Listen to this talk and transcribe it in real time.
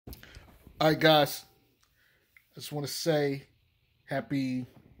All right, guys. I just want to say happy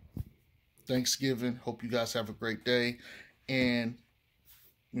Thanksgiving. Hope you guys have a great day. And,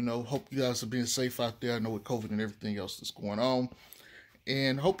 hope you guys are being safe out there. I know with COVID and everything else that's going on.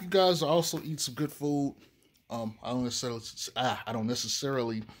 And hope you guys also eat some good food. I don't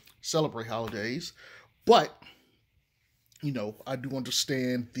necessarily celebrate holidays, but I do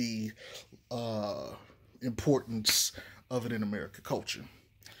understand the importance of it in American culture.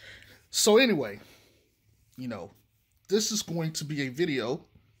 So anyway, this is going to be a video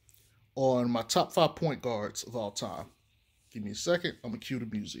on my top 5 point guards of all time. Give me a second. I'm going to cue the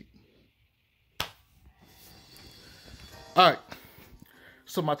music. All right.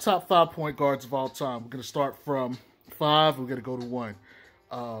 So my top 5 point guards of all time. We're going to start from 5. We're going to go to 1.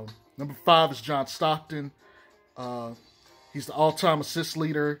 Number 5 is John Stockton. He's the all-time assist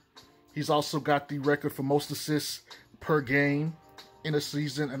leader. He's also got the record for most assists per game in a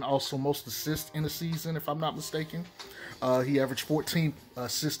season, and also most assists in a season, if I'm not mistaken. He averaged 14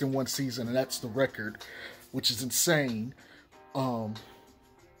 assists in one season, and that's the record, which is insane. No,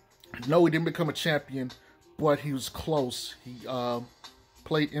 he didn't become a champion, but he was close. He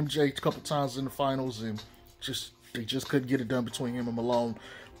played MJ a couple times in the finals, and they just couldn't get it done between him and Malone.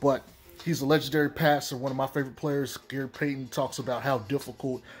 But he's a legendary passer, one of my favorite players. Gary Payton talks about how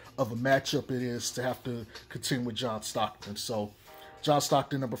difficult of a matchup it is to have to contend with John Stockton. So, John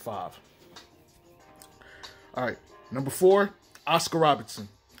Stockton, number 5. All right, number 4, Oscar Robertson.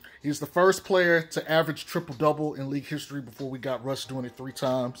 He's the first player to average triple-double in league history before we got Russ doing it 3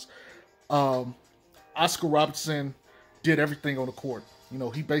 times. Oscar Robertson did everything on the court.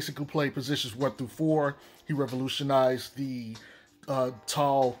 He basically played positions 1 through 4. He revolutionized the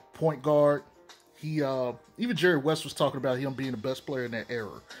tall point guard. Even Jerry West was talking about him being the best player in that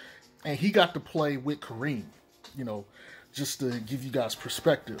era. And he got to play with Kareem, just to give you guys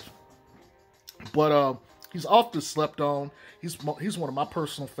perspective. But he's often slept on. He's one of my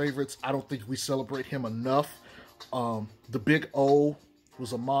personal favorites. I don't think we celebrate him enough. The Big O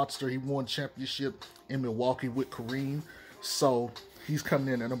was a monster. He won championship in Milwaukee with Kareem. So he's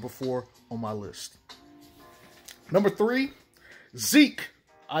coming in at number 4 on my list. Number 3, Zeke,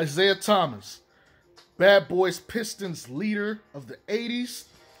 Isaiah Thomas. Bad Boys Pistons leader of the 80s.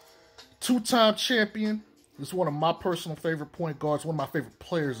 2-time champion. He's one of my personal favorite point guards, one of my favorite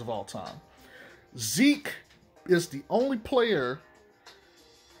players of all time. Zeke is the only player,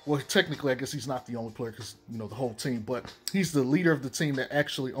 well, technically, I guess he's not the only player because, the whole team, but he's the leader of the team that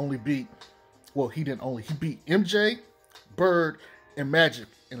actually only beat, well, he beat MJ, Bird, and Magic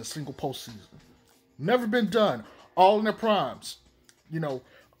in a single postseason. Never been done. All in their primes.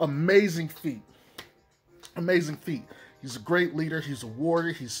 Amazing feat. Amazing feat. He's a great leader. He's a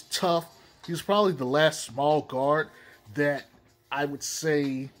warrior. He's tough. He's probably the last small guard that I would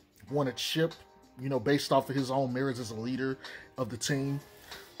say won a chip, based off of his own merits as a leader of the team.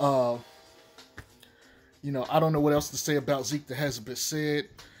 I don't know what else to say about Zeke that hasn't been said.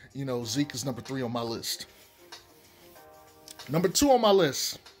 Zeke is number 3 on my list. Number 2 on my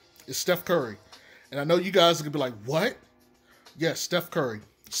list is Steph Curry. And I know you guys are going to be like, what? Yes, Steph Curry.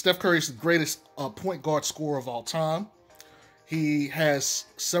 Steph Curry is the greatest point guard scorer of all time. He has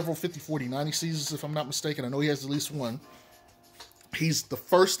several 50, 40, 90 seasons, if I'm not mistaken. I know he has at least one. He's the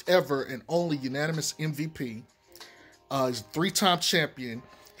first ever and only unanimous MVP. He's a 3-time champion.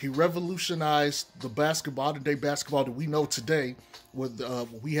 He revolutionized the modern-day basketball that we know today, with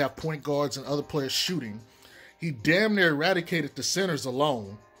we have point guards and other players shooting. He damn near eradicated the centers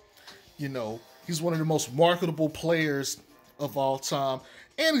alone. He's one of the most marketable players of all time.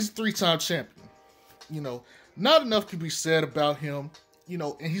 And he's a 3-time champion. Not enough can be said about him.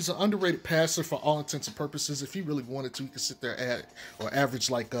 And he's an underrated passer for all intents and purposes. If he really wanted to, he could sit there or average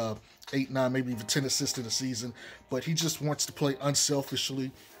like 8, 9, maybe even 10 assists in a season. But he just wants to play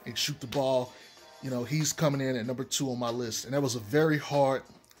unselfishly and shoot the ball. He's coming in at number 2 on my list. And that was a very hard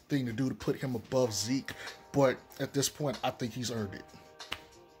thing to do, to put him above Zeke. But at this point, I think he's earned it.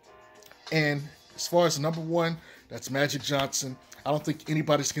 And as far as number 1, that's Magic Johnson. I don't think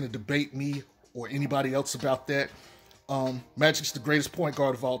anybody's going to debate me or anybody else about that. Magic's the greatest point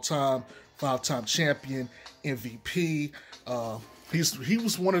guard of all time, 5-time champion, MVP. He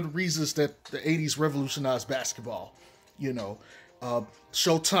was one of the reasons that the 80s revolutionized basketball.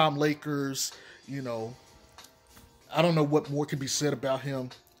 Showtime Lakers, I don't know what more can be said about him.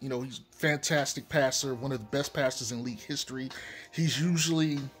 He's a fantastic passer, one of the best passers in league history. He's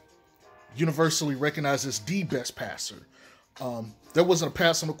usually universally recognized as the best passer. There wasn't a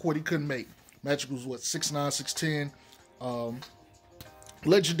pass on the court he couldn't make. Magic was, 6'9", 6'10".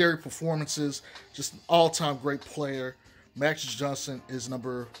 Legendary performances, just an all-time great player. Magic Johnson is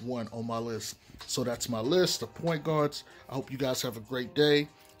number 1 on my list. So that's my list of point guards. I hope you guys have a great day.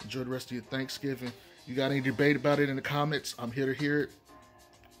 Enjoy the rest of your Thanksgiving. You got any debate about it in the comments? I'm here to hear it.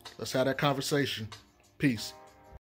 Let's have that conversation. Peace.